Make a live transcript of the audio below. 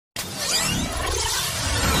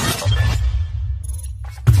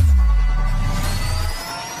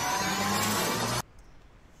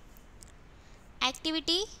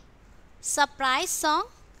activity, surprise song.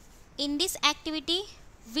 In this activity,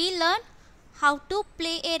 we learn how to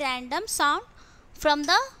play a random sound from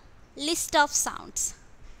the list of sounds.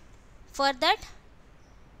 For that,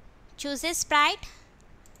 choose a sprite,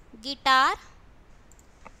 guitar,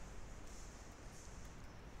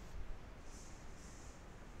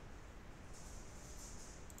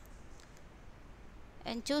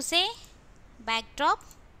 and choose a backdrop,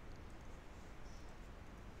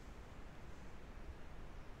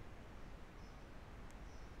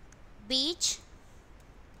 beach,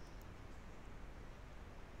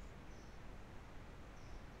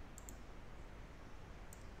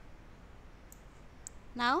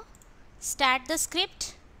 now start the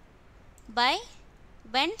script by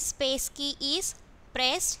when space key is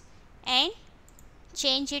pressed and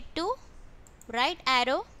change it to right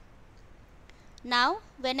arrow. Now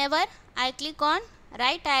whenever I click on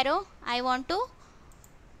right arrow, I want to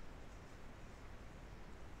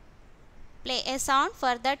play a sound.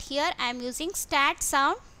 For that, here I am using start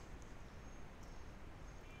sound.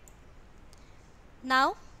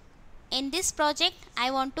 Now in this project I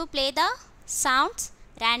want to play the sounds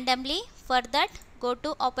randomly. For that, go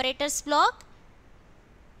to operators block,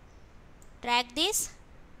 drag this,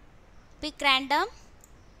 pick random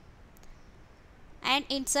and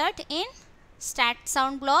insert in start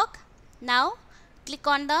sound block. Now click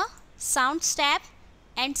on the sounds tab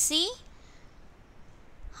and see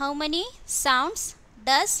how many sounds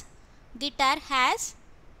does guitar has.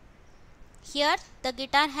 Here the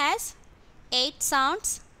guitar has 8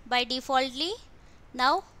 sounds by defaultly.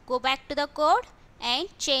 Now go back to the code and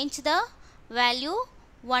change the value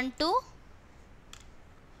 1 to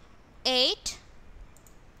 8.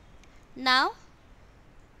 Now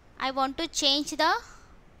I want to change the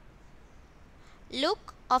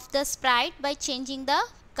look of the sprite by changing the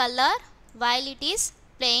color while it is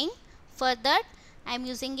playing. For that, I am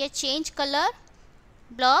using a change color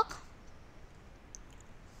block.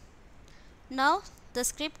 Now the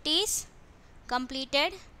script is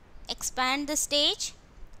completed. Expand the stage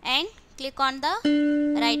and click on the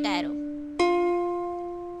right arrow.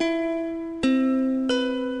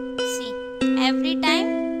 See, every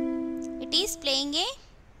time it is playing a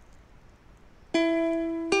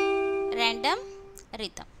random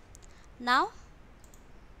rhythm. Now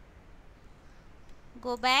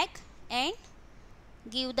go back and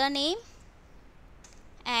give the name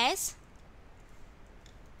as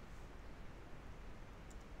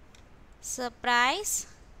surprise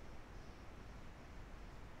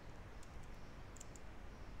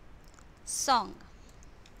song.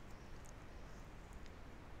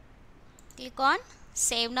 Click on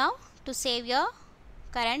save now to save your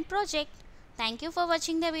current project. Thank you for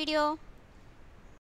watching the video.